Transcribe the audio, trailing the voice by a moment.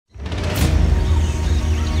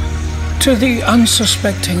To the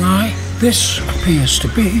unsuspecting eye, this appears to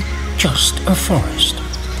be just a forest.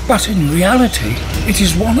 But in reality, it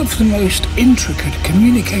is one of the most intricate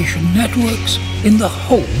communication networks in the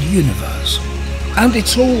whole universe. And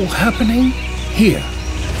it's all happening here.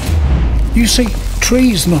 You see,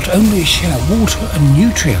 trees not only share water and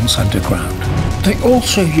nutrients underground, they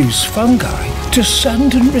also use fungi to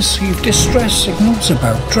send and receive distress signals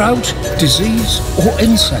about drought, disease, or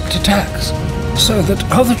insect attacks, so that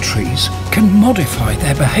other trees can modify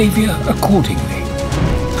their behavior accordingly.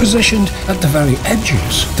 Positioned at the very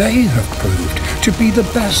edges, they have proved to be the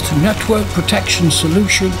best network protection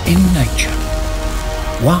solution in nature.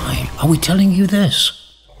 Why are we telling you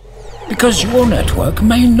this? Because your network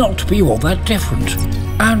may not be all that different.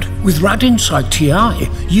 And with RADinsight TI,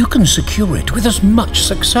 you can secure it with as much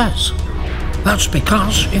success. That's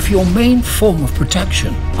because if your main form of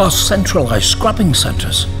protection are centralized scrubbing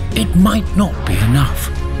centers, it might not be enough.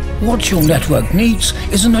 What your network needs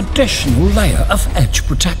is an additional layer of edge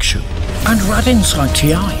protection. And RADinsight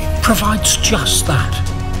TI provides just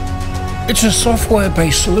that. It's a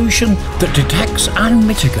software-based solution that detects and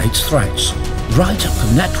mitigates threats right at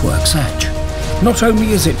the network's edge. Not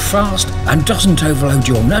only is it fast and doesn't overload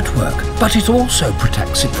your network, but it also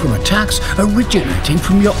protects it from attacks originating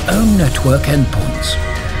from your own network endpoints.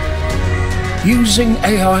 Using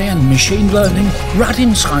AI and machine learning,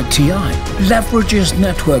 RADinsight TI leverages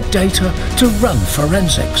network data to run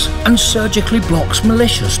forensics and surgically blocks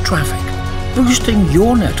malicious traffic, boosting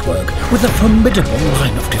your network with a formidable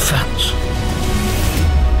line of defense.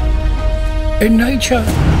 In nature,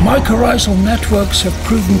 mycorrhizal networks have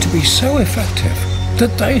proven to be so effective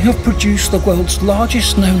that they have produced the world's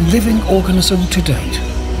largest known living organism to date.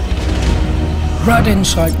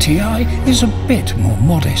 RADinsight TI is a bit more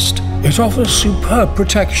modest. It offers superb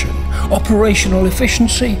protection, operational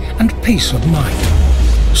efficiency, and peace of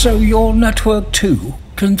mind. So your network too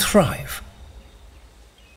can thrive.